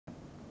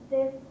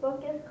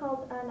book is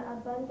called An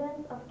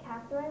Abundance of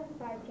Catherine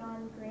by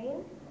John Green.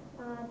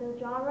 The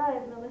genre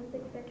is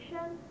realistic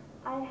fiction.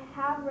 I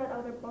have read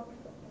other books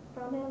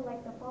from him,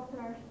 like The Fault in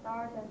Our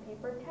Stars and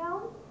Paper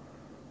Towns.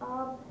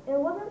 It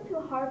wasn't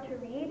too hard to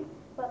read,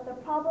 but the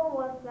problem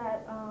was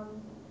that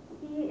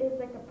he is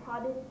like a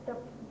prodigy.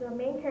 The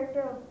main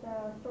character of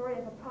the story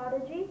is a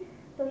prodigy,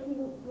 so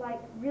he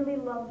like really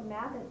loves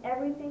math, and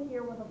everything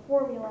here was a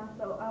formula.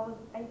 So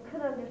I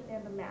couldn't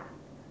understand the math.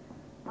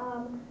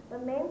 The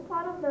main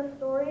plot of the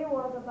story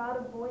was about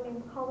a boy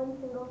named Colin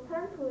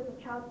Singleton who is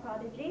a child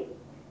prodigy,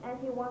 and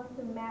he wants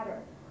to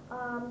matter.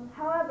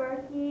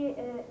 However,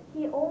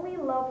 he only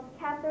loves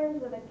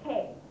Catherines with a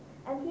K,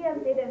 and he has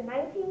dated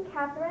 19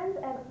 Catherines,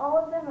 and all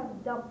of them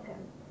have dumped him.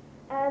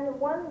 And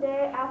one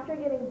day, after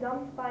getting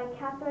dumped by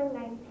Catherine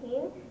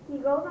 19, he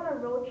goes on a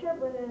road trip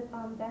with his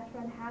best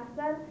friend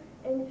Hassan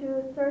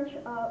into search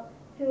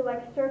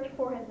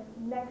for his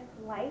next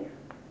life,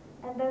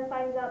 and then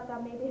finds out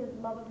that maybe his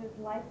love of his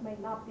life might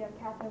not be a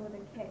Catherine with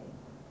a K.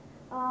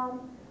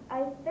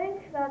 I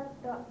think that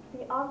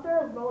the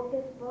author wrote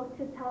this book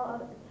to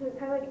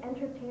kind of like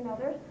entertain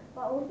others,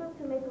 but also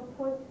to make a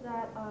point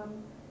that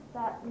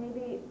that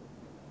maybe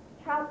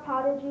child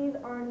prodigies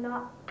are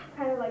not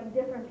kind of like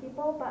different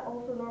people, but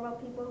also normal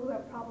people who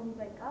have problems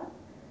like us.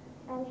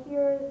 And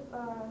here's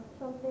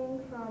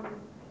something from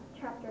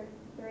chapter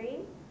 3.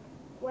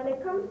 When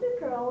it comes to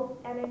girls,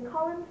 and in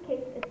Colin's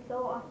case it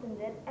so often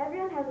did,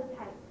 everyone has a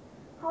type.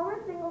 Colin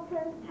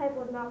Singleton's type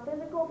was not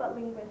physical but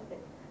linguistic.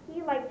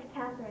 He liked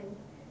Catherines,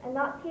 and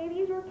not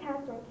Katies or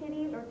cats or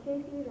kitties or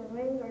Caseys or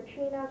Rings or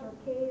Trinas or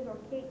Kays or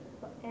Kates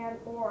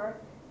or,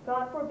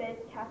 God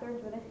forbid,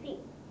 Catherines with a C.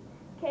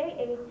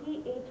 Katherine.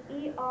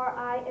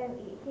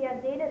 He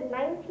had dated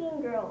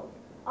 19 girls.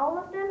 All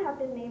of them have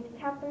been named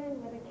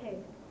Catherine with a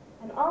K,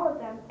 and all of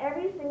them,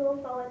 every single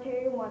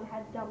solitary one,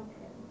 had dumped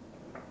him.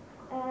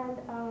 And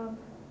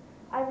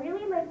I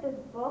really liked this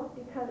book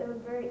because it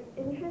was very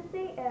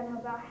interesting and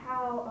about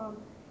how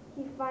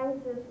he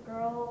finds this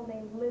girl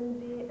named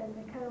Lindsay, and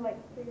they kind of like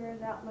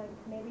figures out like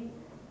maybe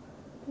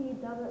he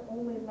doesn't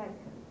only like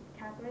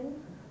Catherine.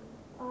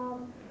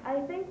 I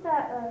think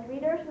that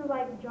readers who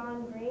like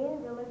John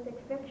Green, realistic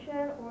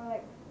fiction, or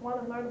like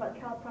want to learn about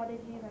child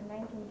prodigies and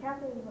 19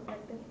 Catherines would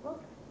like this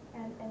book.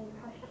 And any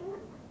questions?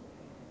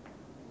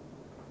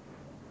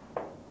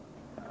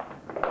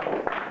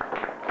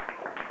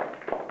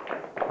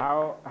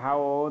 How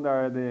old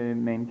are the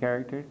main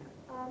characters?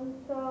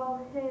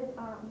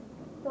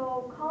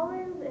 So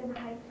Colin's in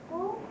high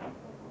school.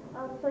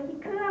 So he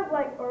could have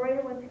like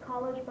already went to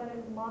college, but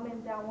his mom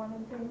and dad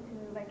wanted him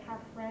to like have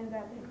friends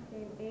at his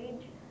same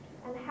age.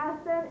 And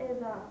Hassan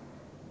is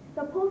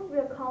supposed to be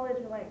a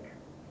college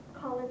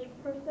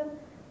person,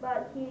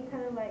 but he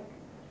kind of like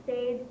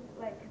stayed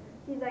like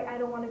he's like, I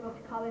don't want to go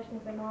to college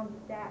since my mom's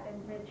dad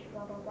and rich,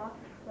 blah blah blah.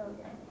 So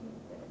yeah,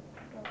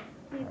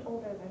 he's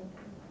older than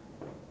him.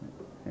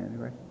 Any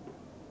questions?